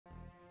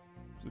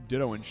So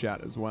ditto in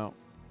chat as well.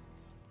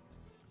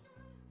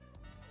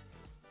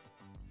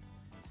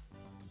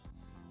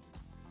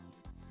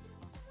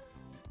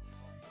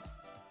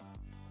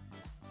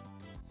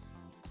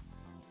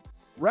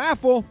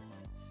 Raffle.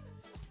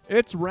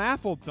 It's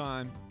raffle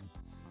time.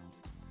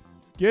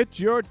 Get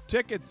your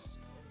tickets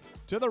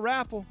to the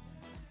raffle.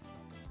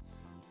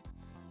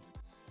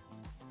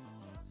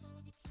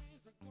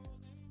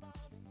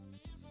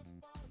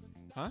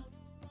 Huh?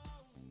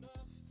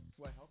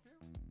 Will I help you?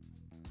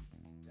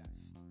 Yeah,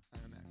 I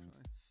am actually.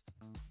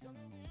 You want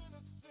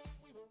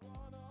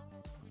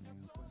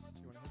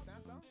to hit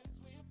that though?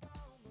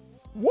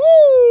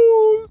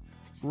 Woo!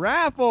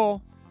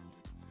 Raffle.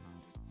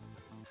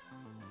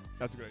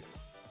 That's a good idea.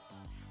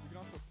 You can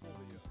also pull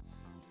the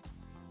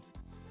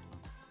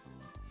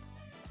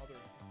other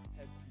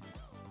headpiece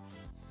out.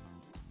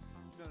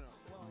 No.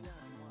 Well, yeah,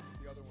 if you want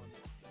the other one,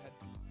 the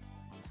headpiece.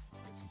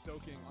 It's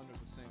soaking under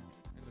the sink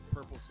in the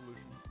purple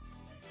solution.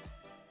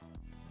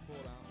 Pull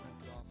it out,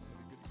 rinse it off, and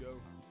it'll be good to go.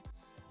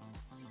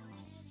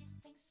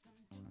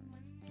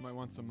 You might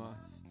want some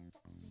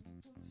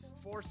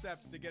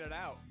forceps to get it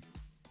out.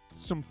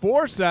 Some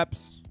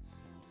forceps.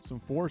 Some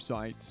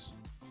foresights.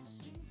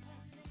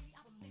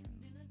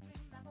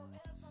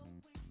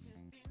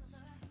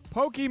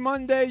 Poke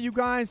Monday, you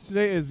guys.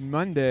 Today is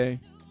Monday,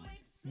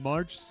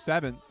 March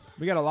 7th.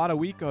 We got a lot of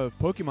week of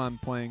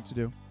Pokemon playing to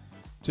do.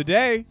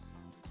 Today,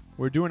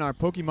 we're doing our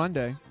Poke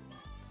Monday.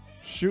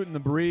 Shooting the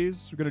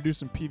breeze. We're going to do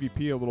some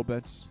PvP a little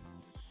bit.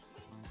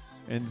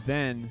 And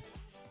then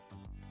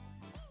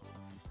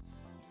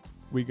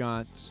we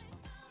got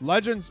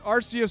Legends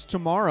Arceus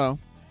tomorrow.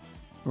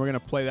 We're going to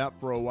play that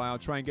for a while.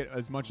 Try and get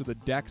as much of the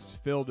decks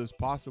filled as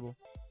possible.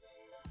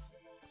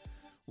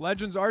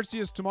 Legends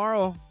Arceus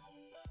tomorrow.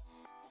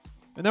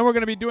 And then we're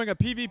going to be doing a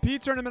PvP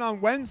tournament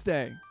on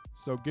Wednesday.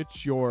 So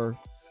get your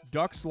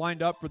ducks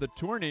lined up for the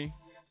tourney.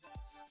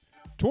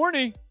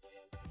 Tourney!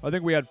 I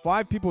think we had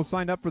 5 people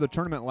signed up for the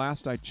tournament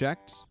last I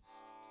checked.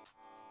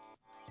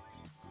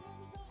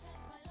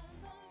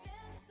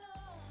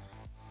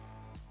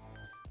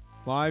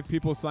 Five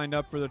people signed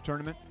up for the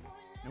tournament.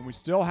 And we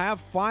still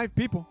have 5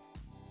 people.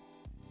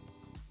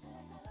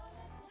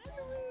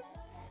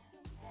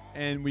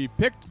 And we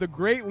picked the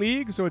Great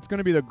League, so it's going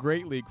to be the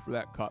Great League for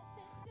that cup.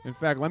 In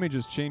fact, let me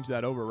just change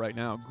that over right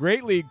now.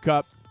 Great League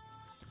Cup.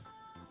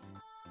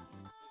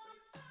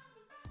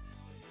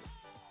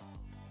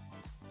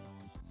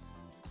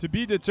 To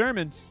be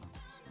determined.